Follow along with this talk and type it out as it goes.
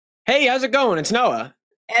Hey, how's it going? It's Noah.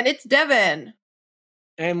 And it's Devin.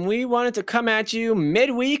 And we wanted to come at you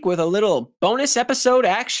midweek with a little bonus episode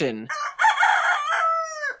action.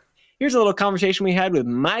 Here's a little conversation we had with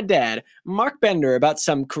my dad, Mark Bender, about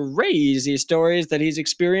some crazy stories that he's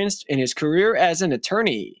experienced in his career as an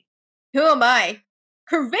attorney. Who am I?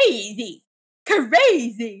 Crazy.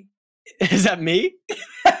 Crazy. Is that me?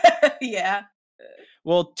 Yeah.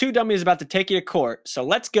 Well, Two Dummies about to take you to court, so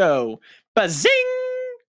let's go. Bazing!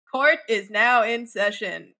 Court is now in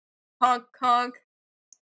session. Honk, honk.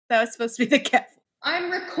 That was supposed to be the cat.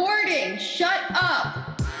 I'm recording. Shut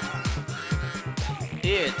up.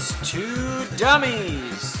 It's Two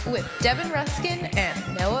Dummies with Devin Ruskin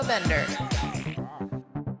and Noah Bender.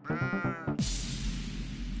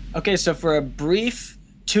 Okay, so for a brief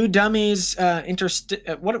Two Dummies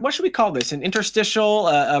what should we call this? An interstitial,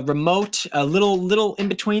 a remote, a little in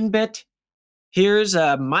between bit. Here's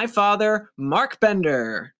my father, Mark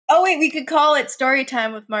Bender. Oh wait, we could call it Story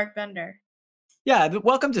Time with Mark Bender. Yeah,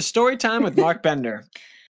 welcome to Story Time with Mark Bender.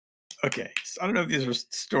 Okay, so I don't know if these are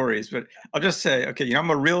stories, but I'll just say, okay, I'm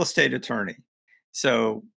a real estate attorney.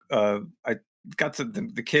 So I got to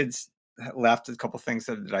the kids laughed at a couple things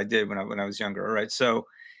that I did when I was younger. All right, so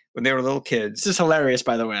when they were little kids. This is hilarious,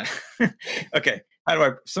 by the way. Okay,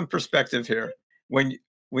 some perspective here. When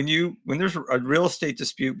there's a real estate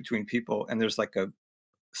dispute between people and there's like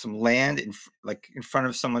some land in front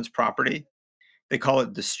of someone's property, they call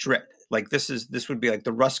it the strip. Like this would be like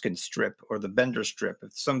the Ruskin strip or the Bender strip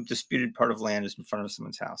if some disputed part of land is in front of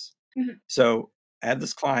someone's house. Mm-hmm. So I had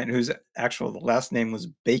this client whose the last name was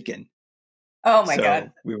Bacon. Oh my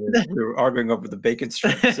God. We were arguing over the bacon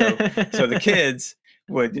strip. So the kids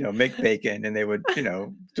would, make bacon and they would,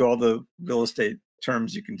 do all the real estate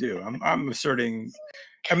terms you can do. I'm asserting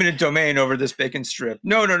I'm in a domain over this bacon strip.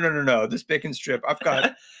 No. This bacon strip, I've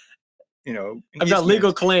got, I've got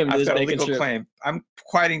legal claim. I've got a legal claim. I'm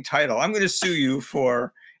quieting title. I'm going to sue you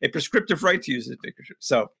for a prescriptive right to use this bacon strip.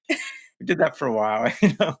 So we did that for a while.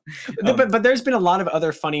 But there's been a lot of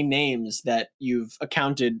other funny names that you've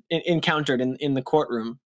encountered in the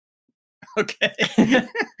courtroom. Okay.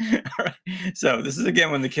 All right. So this is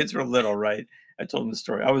again when the kids were little, right? I told them the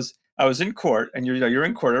story. I was in court, and you're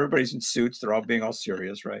in court. Everybody's in suits. They're all being all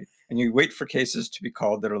serious, right? And you wait for cases to be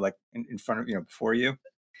called that are like in front of before you.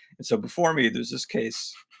 And so before me, there's this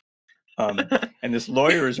case, and this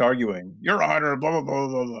lawyer is arguing, Your Honor, blah blah blah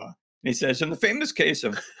blah blah. And he says, in the famous case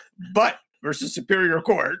of Butt versus Superior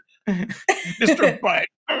Court, Mr. Butt.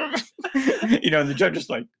 And the judge is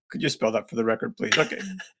like, could you spell that for the record, please? Okay,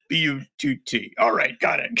 B-U-T-T. All right,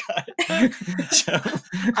 got it. So,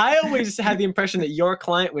 I always had the impression that your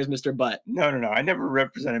client was Mr. Butt. No. I never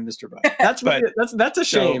represented Mr. Butt. That's a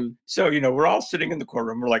shame. So we're all sitting in the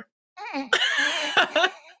courtroom. We're like,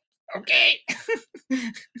 okay.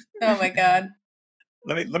 Oh my God.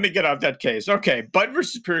 Let me get out that case. Okay, Butt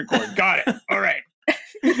versus Superior Court. Got it. All right.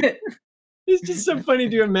 It's just so funny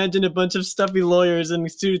to imagine a bunch of stuffy lawyers in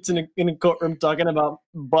suits in a courtroom talking about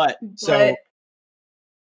butt. So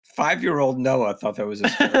 5-year-old Noah thought that was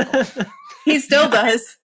hysterical. He still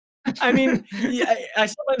does. I mean, yeah, I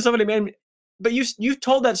still find somebody made me, but you've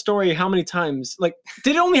told that story how many times? Like,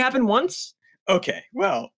 did it only happen once? Okay,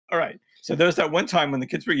 well, all right. So there was that one time when the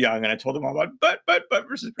kids were young, and I told them all about butt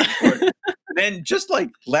versus court. Then just like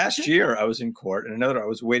last year, I was in court, and I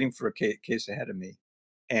was waiting for a case ahead of me,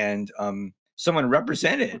 and someone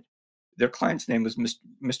represented their client's name was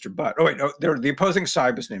Mr. Butt. Oh wait, no, the opposing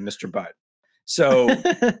side was named Mr. Butt. So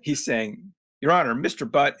he's saying, Your Honor, Mr.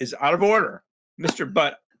 Butt is out of order. Mr.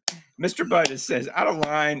 Butt says out of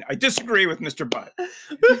line. I disagree with Mr. Butt.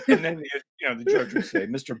 And then the judge would say,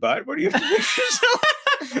 Mr. Butt, what do you have to do for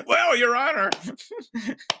yourself? Well, Your Honor.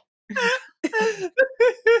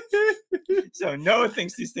 So Noah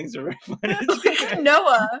thinks these things are very funny.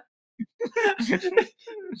 Noah.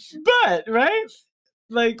 But right,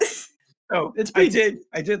 like, so it's I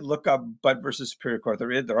did look up Butt versus Superior Court.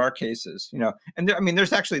 There are cases, and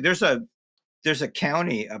there's a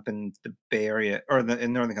county up in the Bay Area or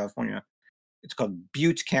in Northern California. It's called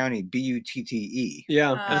Butte County, B-U-T-T-E.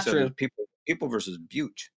 Yeah, that's true. People versus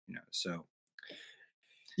Butte, so.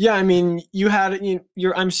 Yeah, I mean,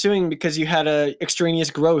 I'm suing because you had a extraneous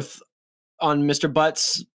growth on Mr.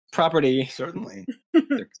 Butt's property. Certainly,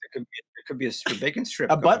 there could be a bacon strip.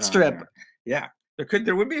 A butt strip. Yeah,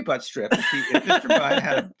 there would be a butt strip if Mr. Butt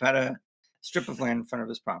had a strip of land in front of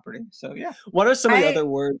his property. So yeah. What are some of the other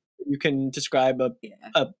words you can describe a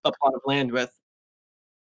plot of land with?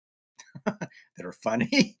 That are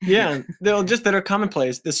funny. Yeah, that are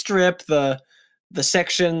commonplace. The strip, the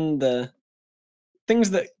section, the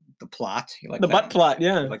things that the plot. You like the that? butt plot?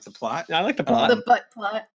 Yeah, You like the plot. I like the plot. The butt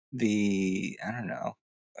plot. I don't know.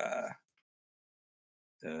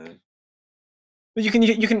 The But you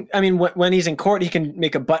can. I mean, when he's in court, he can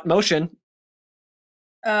make a butt motion.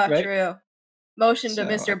 Oh, Right? true. Motion to So,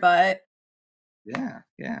 Mr. Butt. yeah.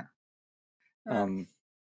 Huh.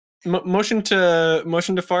 Motion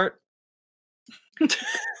to fart.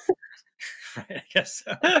 Right, I guess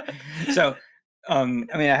so. So, I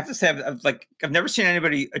mean, I have to say, I've never seen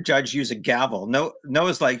a judge use a gavel.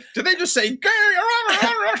 Noah's like, did they just say?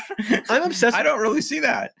 I'm obsessed. I don't really see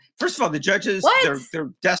that. First of all, the judges, What?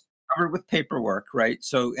 their desks are covered with paperwork, right?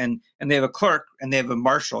 So, and they have a clerk and they have a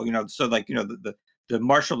marshal. So like, the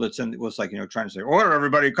marshal that's in was like, trying to say, order,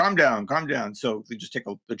 everybody, calm down. So they just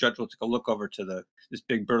the judge will take a look over to this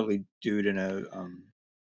big burly dude in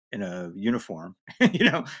a uniform,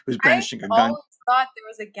 who's brandishing a gun. always thought there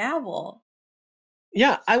was a gavel.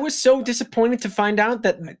 Yeah, I was so disappointed to find out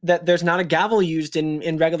that there's not a gavel used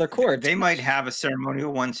in regular court. They might have a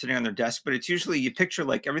ceremonial one sitting on their desk, but it's usually, you picture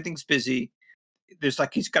like everything's busy. There's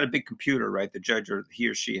like, he's got a big computer, right? The judge, or he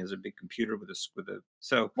or she, has a big computer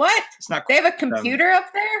so What? it's not. They have a computer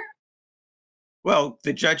up there? Well,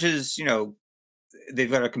 the judges,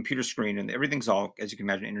 they've got a computer screen and everything's all, as you can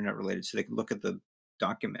imagine, internet related, so they can look at the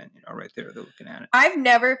document, right there. They're looking at it.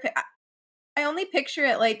 I only picture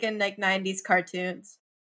it like in like 90s cartoons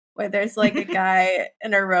where there's like a guy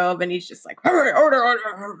in a robe and he's just like, order,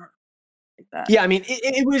 like that. Yeah, I mean,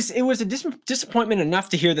 it was a disappointment enough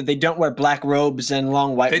to hear that they don't wear black robes and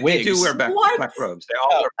long white wigs. They do wear black robes. They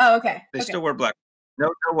all Oh, okay. They still wear black. No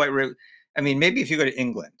white robe. I mean, maybe if you go to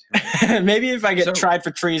England. Maybe if I get tried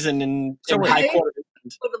for treason in high court. I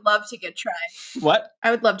would love to get tried. What?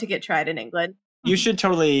 I would love to get tried in England. You should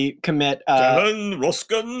totally commit. Devon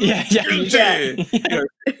Ruskin. Guilty.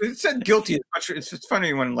 It said guilty. It's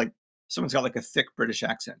funny when like someone's got like a thick British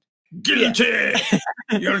accent. Guilty.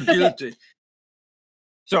 You're guilty.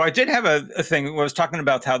 So I did have a thing where I was talking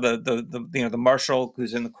about how the marshal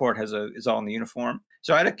who's in the court is all in the uniform.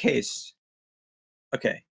 So I had a case.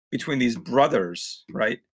 Okay, between these brothers,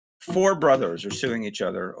 right? 4 brothers are suing each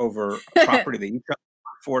other over a property that each other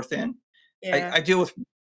put forth in. Yeah. I deal with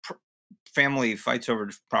family fights over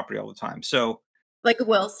property all the time. So, like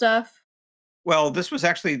will stuff. well,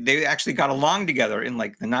 they actually got along together in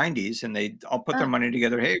like the 90s, and they all put their money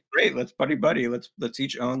together. Hey, great, let's buddy. Let's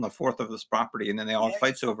each own the 1/4 of this property, and then they all have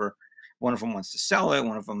fights over. One of them wants to sell it.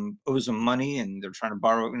 One of them owes them money, and they're trying to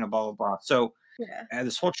borrow, blah blah blah. So,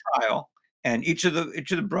 this whole trial, and each of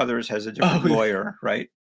the brothers has a different lawyer, right?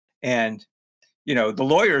 And the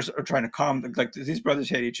lawyers are trying to calm, like these brothers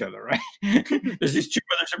hate each other, right? There's these 2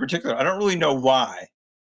 brothers in particular. I don't really know why,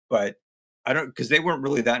 but because they weren't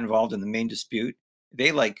really that involved in the main dispute.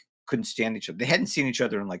 They like couldn't stand each other. They hadn't seen each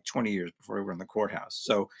other in like 20 years before we were in the courthouse.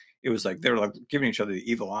 So it was like they were like giving each other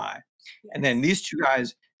the evil eye. Yes. And then these 2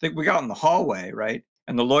 guys, we got in the hallway, right?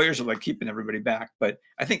 And the lawyers are like keeping everybody back. But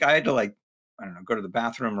I think I had to like, I don't know, go to the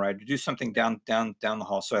bathroom, or I had to do something down the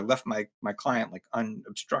hall. So I left my client like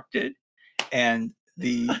unobstructed. And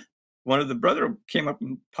one of the brother came up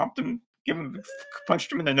and punched him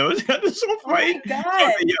in the nose. Got this whole fight. Oh my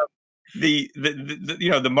God. So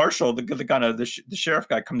the marshal, the sheriff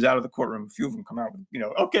guy comes out of the courtroom. A few of them come out.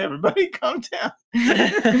 Okay, everybody, calm down.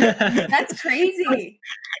 That's crazy.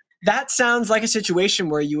 That sounds like a situation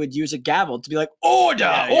where you would use a gavel to be like, order.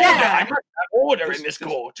 I got order in this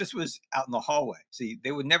court. Just was out in the hallway. See,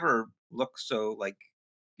 they would never look so like,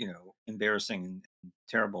 embarrassing and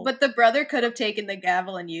terrible. But the brother could have taken the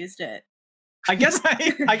gavel and used it. I guess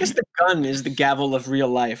the gun is the gavel of real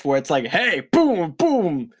life, where it's like, hey, boom,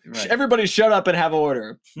 boom, everybody shut up and have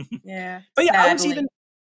order. Yeah. But yeah, I was even,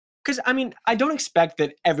 because I mean, I don't expect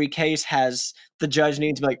that every case has the judge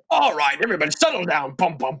needs to be like, all right, everybody settle down,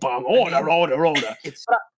 bum, bum, bum, order.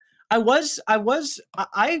 I was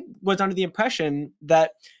under the impression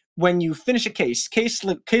that when you finish a case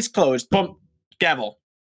closed, bump, gavel.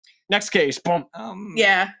 Next case, bump.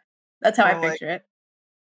 Yeah, that's how I picture it.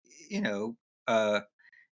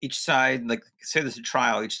 Each side, like say there's a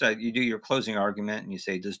trial, each side you do your closing argument and you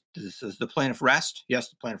say, does the plaintiff rest? Yes,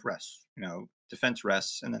 the plaintiff rests. Defense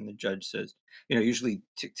rests, and then the judge says, usually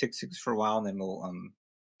ticks for a while, and then we'll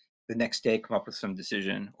the next day come up with some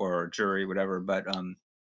decision, or jury, whatever. But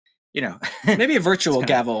maybe a virtual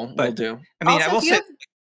gavel will do. I mean, also, I will say.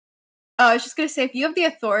 I was just gonna say, if you have the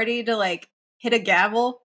authority to like hit a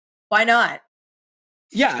gavel, why not?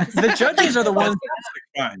 Yeah, the judges are the ones.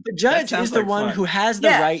 The judge is the one who has the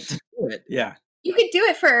right to do it. Yeah, you could do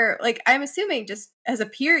it for like, I'm assuming just as a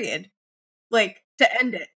period, like to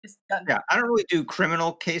end it. Just done. Yeah, I don't really do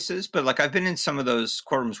criminal cases, but like I've been in some of those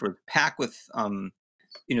courtrooms where packed with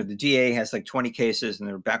the DA has like 20 cases and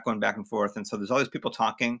they're going back and forth. And so there's all these people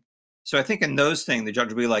talking. So I think in those things, the judge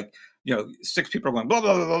will be like, 6 people are going blah,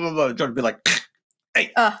 blah, blah, blah, blah. The judge will be like,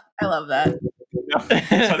 hey. I love that.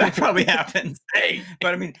 So that probably happens. Hey.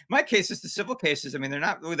 But I mean, my cases, the civil cases, I mean, they're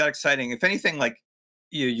not really that exciting. If anything, like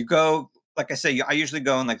you go, like I say, I usually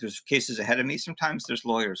go and like there's cases ahead of me. Sometimes there's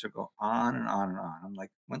lawyers who go on and on and on. I'm like,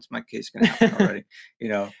 when's my case going to happen already?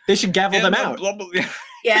 They should gavel them out. Blah, blah, blah.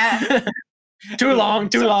 Yeah. Too long.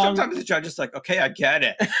 Sometimes the judge is like, okay, I get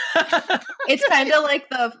it. It's kind of like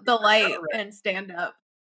the light and stand up.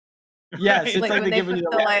 Yes, Right. it's Like like when they're they giving put you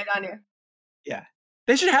the the light on you. Yeah.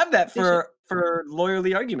 They should have that They for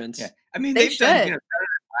lawyerly arguments. Yeah. I mean, They they've done, should. Saturday Night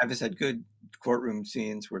Live has had good courtroom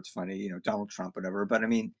scenes where it's funny, Donald Trump, whatever. But I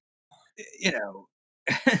mean,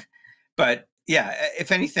 but yeah,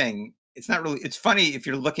 if anything, it's not really, it's funny if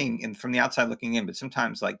you're looking in from the outside looking in, but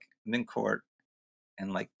sometimes like I'm in court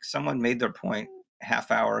and like someone made their point a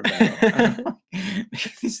half hour ago. And I'm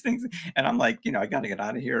like, these things, and I'm like, I got to get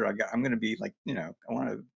out of here. I'm going to be like, I want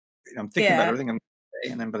to, I'm thinking about Yeah. everything I'm going to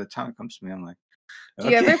say. And then by the time it comes to me, I'm like, Do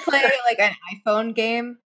you ever play like an iPhone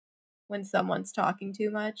game when someone's talking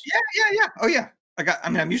too much? Yeah. Oh yeah.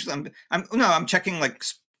 I'm checking like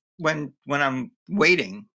when I'm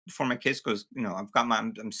waiting before my case goes,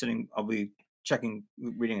 I'm sitting, I'll be checking,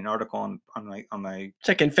 reading an article on my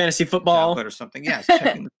Checking fantasy football. tablet or something. Yes,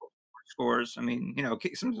 checking the scores. I mean,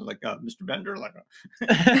 sometimes like Mr. Bender, like,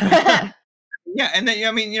 yeah. And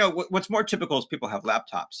then, what's more typical is people have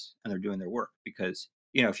laptops and they're doing their work because,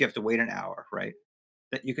 if you have to wait an hour, right,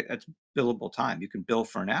 that's billable time. You can bill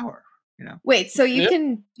for an hour, Wait, so you Yep.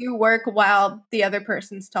 can do work while the other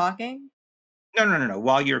person's talking? No.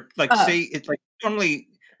 While you're like, Oh. say it's like normally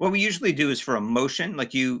what we usually do is for a motion,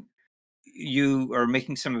 like you are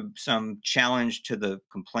making some challenge to the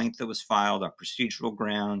complaint that was filed on procedural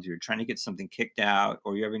grounds. You're trying to get something kicked out,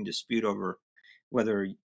 or you're having a dispute over whether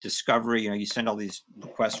discovery. You send all these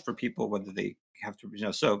requests for people whether they have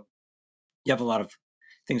to. So you have a lot of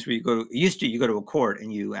things where you go to a court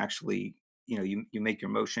and you actually you make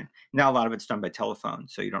your motion. Now a lot of it's done by telephone,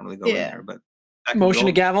 so you don't really go in there. But back in the Motion to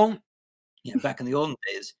old- gavel. back in the olden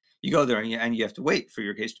days, you go there and you have to wait for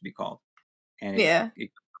your case to be called, and it goes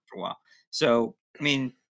on for a while. So I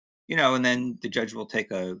mean, and then the judge will take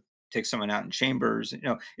someone out in chambers.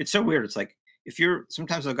 It's so weird. It's like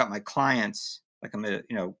sometimes I've got my clients like I'm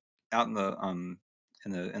out in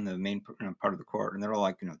the main part of the court, and they're all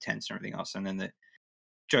like tense and everything else, and then the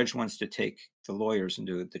judge wants to take the lawyers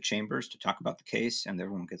into the chambers to talk about the case, and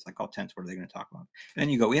everyone gets like all tense. What are they going to talk about? And then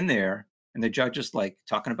you go in there, and the judge is like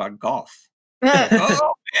talking about golf.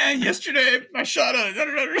 Oh man, yesterday I shot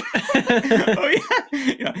oh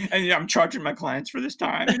yeah, and I'm charging my clients for this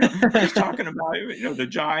time. We're just talking about the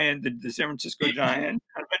Giant, the San Francisco Giant.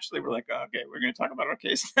 And eventually, we're like, okay, we're going to talk about our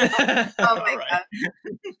case. Oh my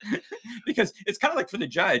God! Because it's kind of like for the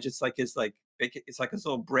judge, it's like his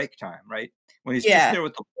little break time, right? When he's just there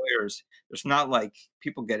with the lawyers, there's not like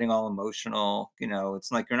people getting all emotional.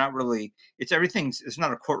 It's like you're not really. It's everything's. It's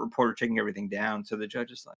not a court reporter taking everything down. So the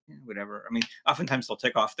judge is like, whatever. I mean, oftentimes they'll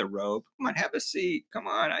take off their robe. Come on, have a seat. Come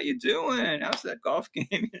on, how you doing? How's that golf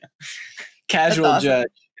game? Casual That's awesome.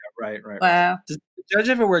 judge. Yeah, right. Wow. Does the judge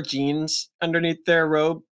ever wear jeans underneath their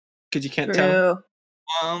robe? Because you can't tell.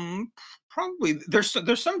 True. Probably there's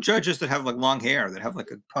some judges that have like long hair that have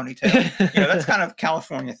like a ponytail. That's kind of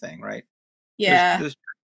California thing, right? Yeah. There's,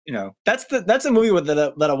 That's a movie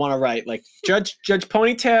that I want to write, like Judge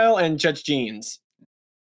Ponytail and Judge Jeans.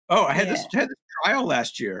 Oh, I had this trial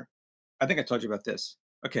last year. I think I told you about this.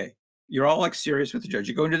 Okay, you're all like serious with the judge.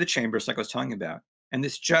 You go into the chambers, like I was telling you about, and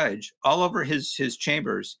this judge, all over his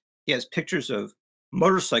chambers, he has pictures of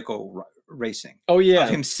motorcycle racing. Oh yeah, of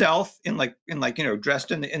himself in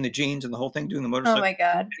dressed in the jeans and the whole thing, doing the motorcycle. Oh my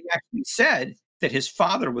God. And he actually said that his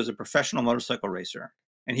father was a professional motorcycle racer,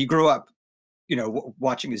 and he grew up,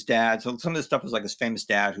 watching his dad. So some of the stuff was like his famous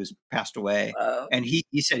dad who's passed away. Whoa. And he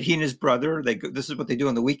said he and his brother, this is what they do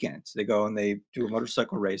on the weekends. They go and they do a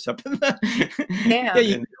motorcycle race up in the Damn.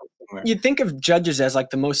 Yeah, you'd think of judges as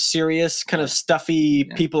like the most serious, kind of stuffy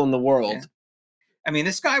people in the world. Yeah. I mean,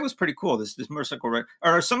 this guy was pretty cool. This motorcycle race,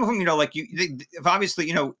 or some of them, if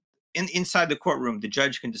obviously, inside the courtroom, the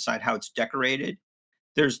judge can decide how it's decorated.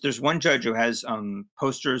 There's one judge who has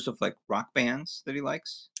posters of like rock bands that he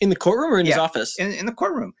likes In the courtroom or in his office? in the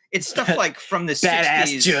courtroom. It's stuff like from the Badass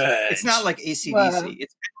 60s. judge. It's not like AC/DC. Wow.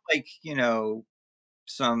 It's like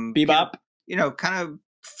some Bebop. kind of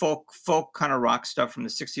folk kind of rock stuff from the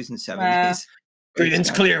 60s and 70s. Wow.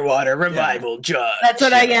 Creedence Clearwater Revival Judge. That's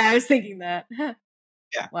what I was thinking that.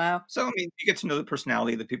 Yeah. Wow. So I mean, you get to know the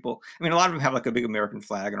personality of the people. I mean, a lot of them have like a big American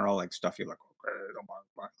flag and are all like stuff. You're like, okay,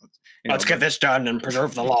 Let's get this done and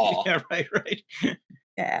preserve the law. Yeah, right.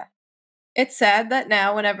 Yeah. It's sad that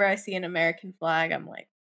now whenever I see an American flag, I'm like,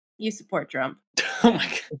 you support Trump. Oh my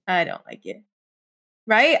god. I don't like you.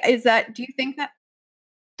 Right? Do you think that?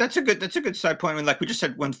 That's a good side point. I mean, like we just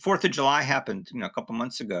said, when 4th of July happened, a couple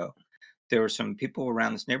months ago, there were some people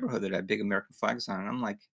around this neighborhood that had big American flags on, and I'm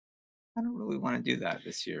like, I don't really want to do that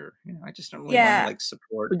this year. I just don't really want Yeah. to like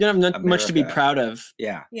support. We don't have much to be America. proud of.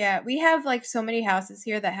 Yeah. Yeah, we have like so many houses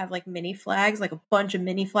here that have like mini flags, like a bunch of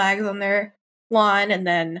mini flags on their lawn, and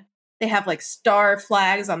then they have like star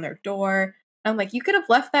flags on their door. I'm like, you could have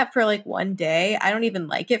left that for like one day. I don't even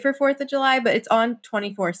like it for 4th of July, but it's on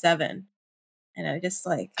 24/7. And I just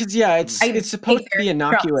like, Because it's I supposed to hate be their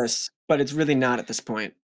innocuous, but it's really not at this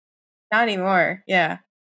point. not anymore. Yeah.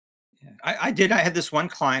 Yeah. I had this one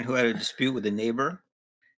client who had a dispute with a neighbor.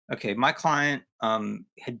 Okay, my client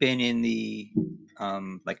had been in the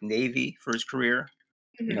like Navy for his career,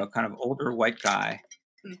 Mhm. kind of older white guy,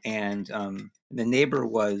 Mm. and the neighbor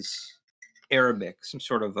was Arabic, some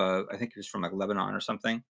sort of I think he was from like Lebanon or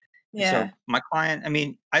something. And Yeah. so my client, I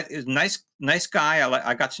mean, is nice guy.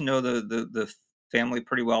 I got to know the family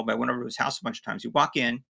pretty well, but I went over to his house a bunch of times. You walk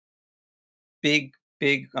in, big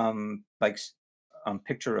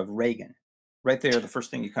picture of Reagan right there, the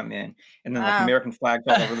first thing you come in, and then like Wow. American flags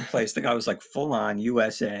all over the place. The guy was like full on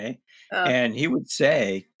USA, Oh. and he would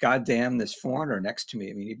say, "God damn this foreigner next to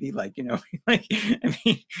me." I mean, he'd be like, like, I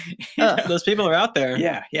mean, Those people are out there.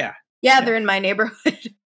 yeah. Yeah, they're in my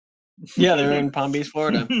neighborhood. Yeah, they're in Palm Beach,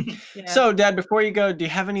 Florida. Yeah. So, Dad, before you go, do you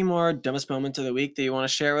have any more dumbest moments of the week that you want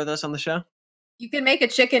to share with us on the show? You can make a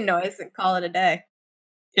chicken noise and call it a day.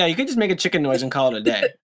 Yeah, you could just make a chicken noise and call it a day.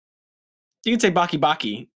 You can say baki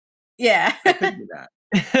baki. Yeah. I could do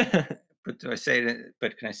that. But do I say it?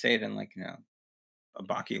 But can I say it in like a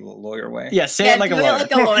Baki lawyer way? Yeah, say Yeah, it like a do it lawyer.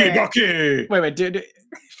 like a lawyer. Bucky, Wait, dude.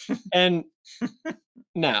 And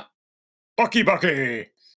now. Bucky,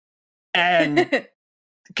 And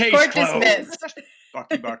case Court closed. dismissed.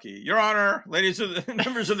 Bucky. Your Honor, ladies of the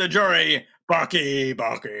members of the jury, Bucky.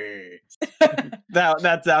 That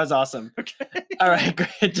was awesome. Okay. All right,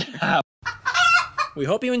 great job. We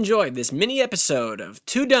hope you enjoyed this mini episode of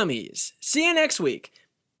Two Dummies. See you next week.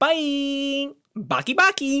 Bye. Baki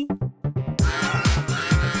baki.